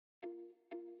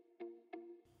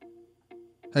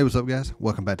Hey, what's up guys?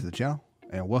 Welcome back to the channel,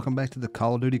 and welcome back to the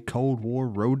Call of Duty Cold War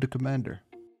Road to Commander.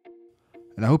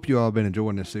 And I hope you all have been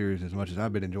enjoying this series as much as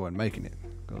I've been enjoying making it,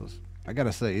 because I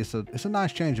gotta say, it's a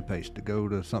nice change of pace to go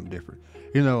to something different.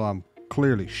 You know, I'm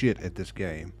clearly shit at this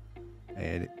game,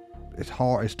 and it's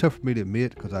hard, it's tough for me to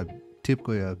admit, because I'm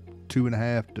typically a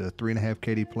 2.5 to 3.5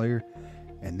 KD player,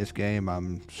 and this game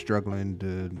I'm struggling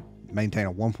to maintain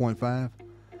a 1.5,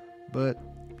 but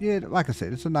yeah, like I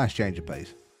said, it's a nice change of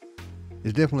pace.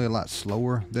 It's definitely a lot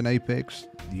slower than Apex.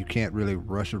 You can't really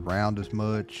rush around as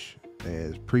much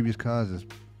as previous CODs, as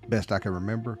best I can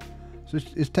remember. So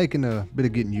it's taking a bit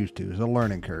of getting used to. It's a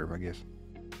learning curve, I guess.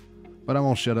 But I'm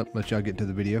gonna shut up and let y'all get to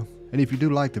the video. And if you do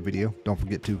like the video, don't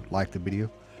forget to like the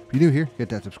video. If you're new here, hit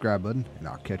that subscribe button, and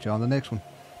I'll catch you on the next one.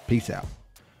 Peace out.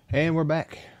 And we're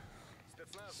back.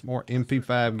 Some more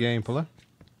MP5 gameplay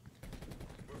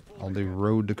on the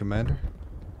Road to Commander.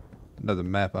 Another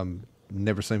map I've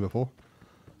never seen before.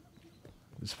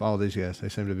 Just follow these guys. They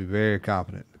seem to be very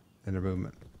confident in their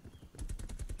movement.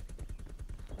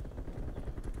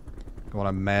 Going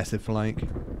a massive flank.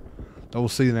 The old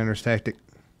sea lanterns tactic.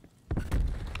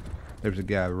 There's a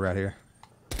guy right here.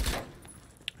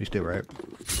 He's still right.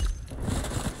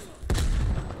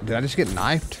 Did I just get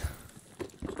knifed?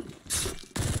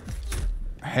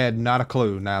 I had not a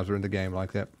clue knives were in the game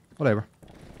like that. Whatever.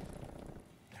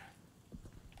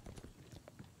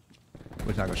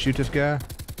 We're not gonna shoot this guy.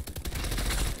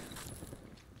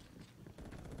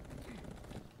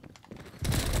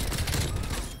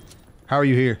 How are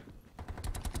you here?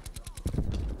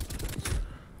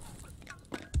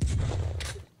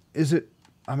 Is it,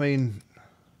 I mean,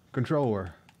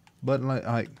 controller, button like,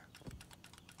 I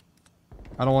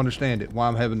don't understand it. Why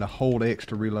I'm having to hold X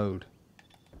to reload.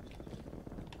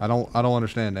 I don't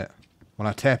understand that. When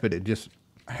I tap it, it just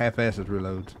half-asses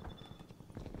reloads.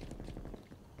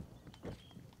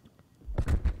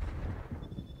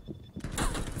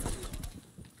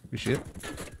 Good shit.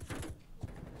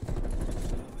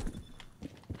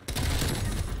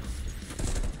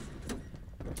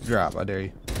 Drop, I dare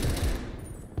you.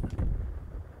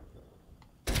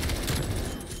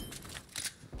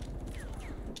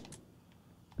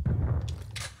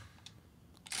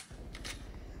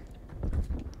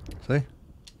 See?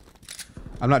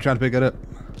 I'm not trying to pick it up.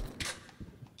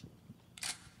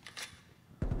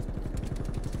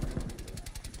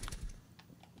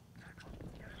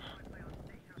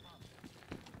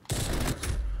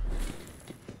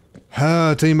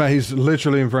 Teammate, he's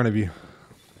literally in front of you.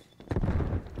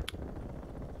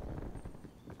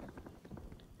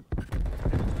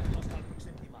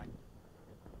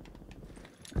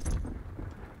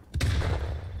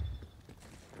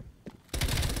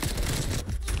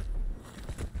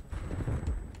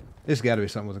 It's got to be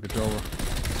something with a controller.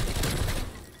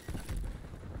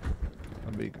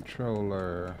 That'll be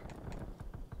controller.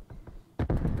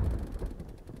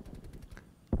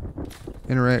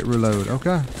 Interact, reload.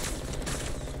 Okay.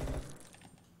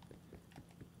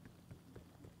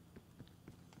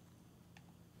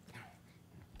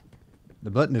 The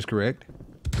button is correct.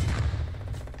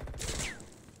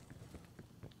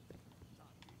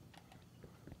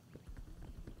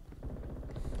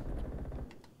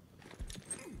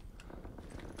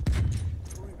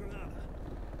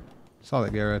 Saw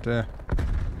that guy right there.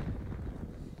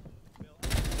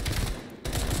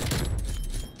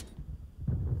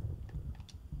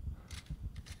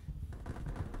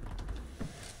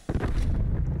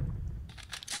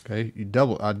 Okay,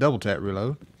 I double tap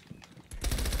reload.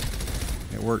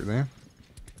 It worked then.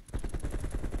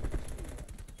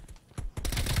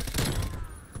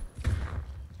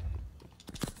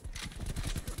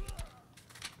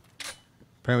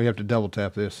 Apparently you have to double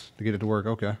tap this to get it to work.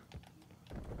 Okay.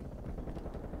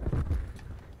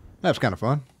 That's kind of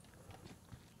fun.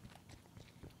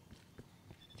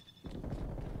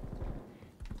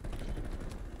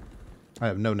 I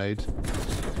have no nades.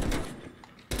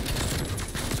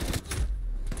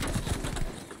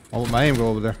 I'll let my aim go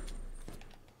over there.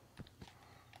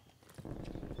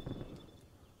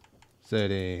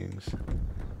 Settings.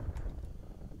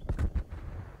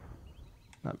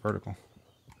 Not vertical.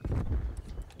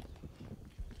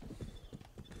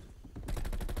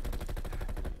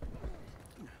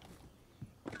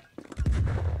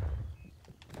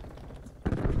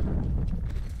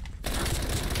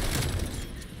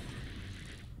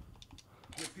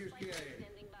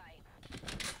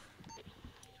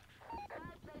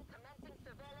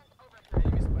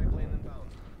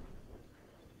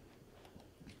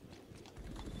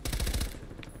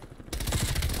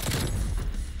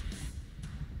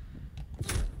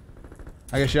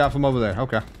 I get shot from over there.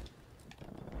 Okay.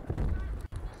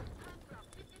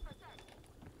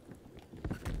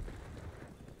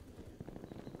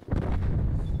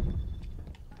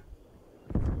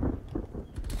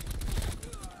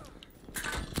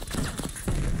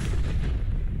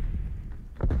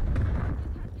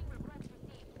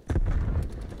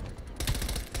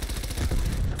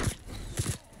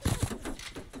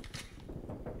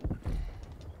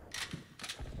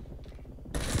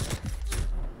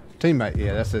 Teammate,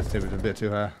 yeah, that sensitivity is a bit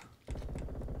too high.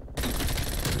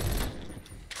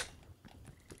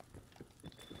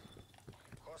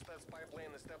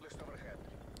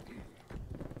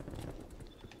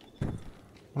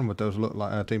 I wonder what those look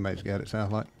like. Our teammates got it,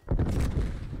 sounds like.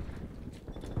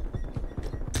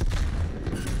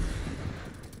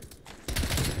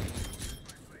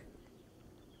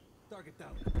 Target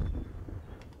down.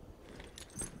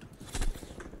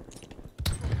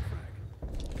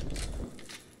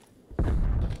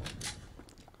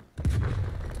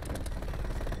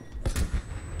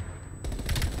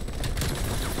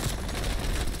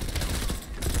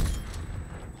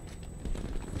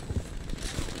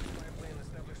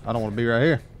 I don't want to be right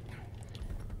here.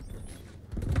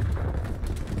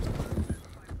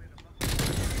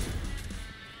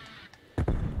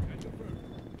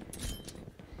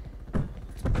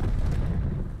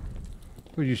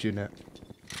 Who are you shooting at?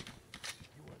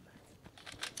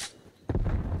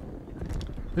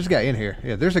 There's a guy in here.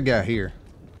 Yeah, there's a guy here.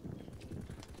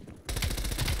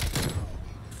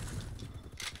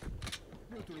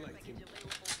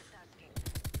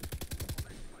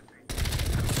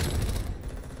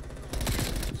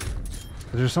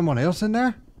 Is there someone else in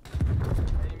there?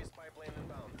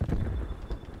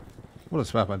 What does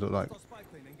spy plane look like?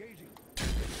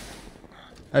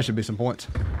 That should be some points.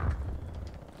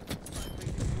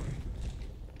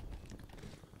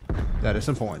 That is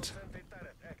some points.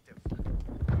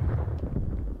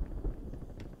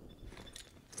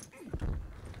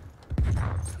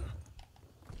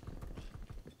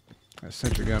 That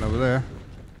sentry gun over there.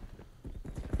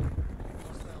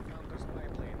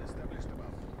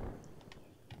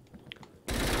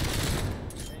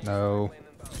 No.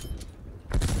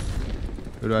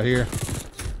 Who do I hear?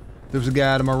 There's a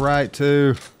guy to my right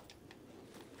too.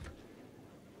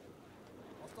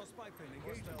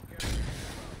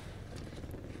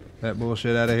 That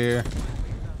bullshit out of here.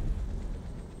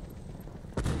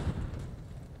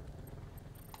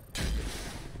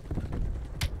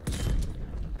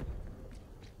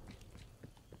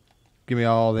 Give me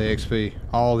all the XP.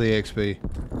 All the XP.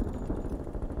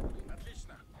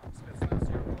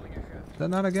 Is that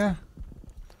not a guy?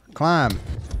 Climb.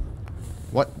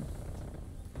 What?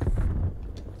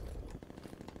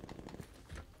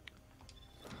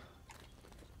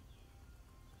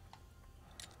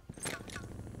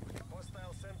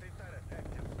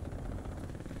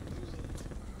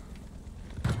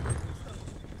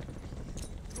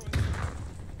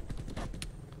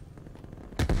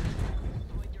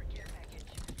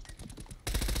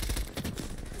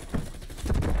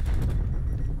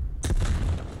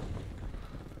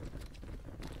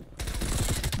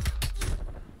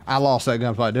 I lost that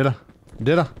gunfight, did I?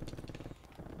 Did I?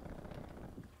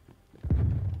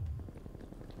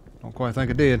 Don't quite think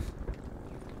I did.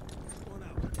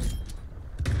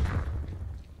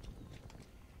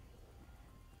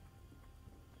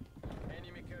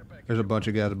 There's a bunch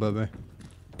of guys above me.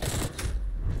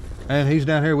 And he's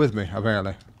down here with me,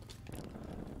 apparently.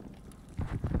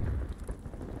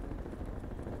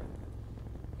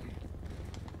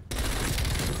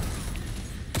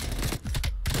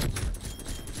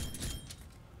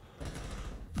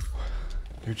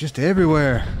 They're just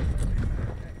everywhere.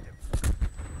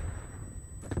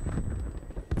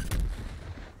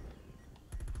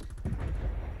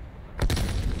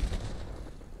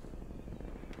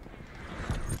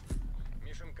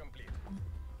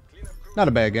 Not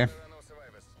a bad game.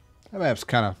 That map's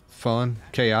kind of fun,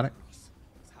 chaotic.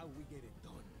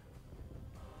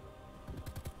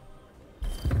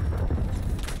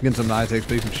 Getting some nice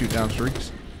XP from shoot down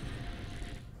streaks.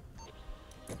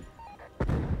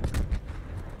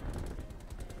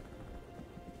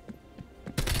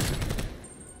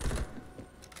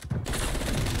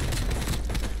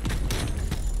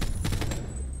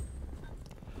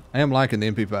 I am liking the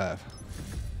MP5.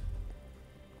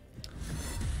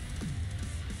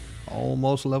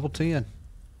 Almost level 10.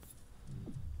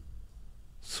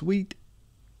 Sweet.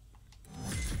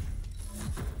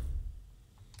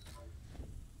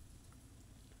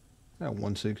 That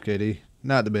 1.6 KD.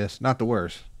 Not the best. Not the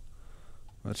worst.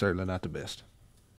 But certainly not the best.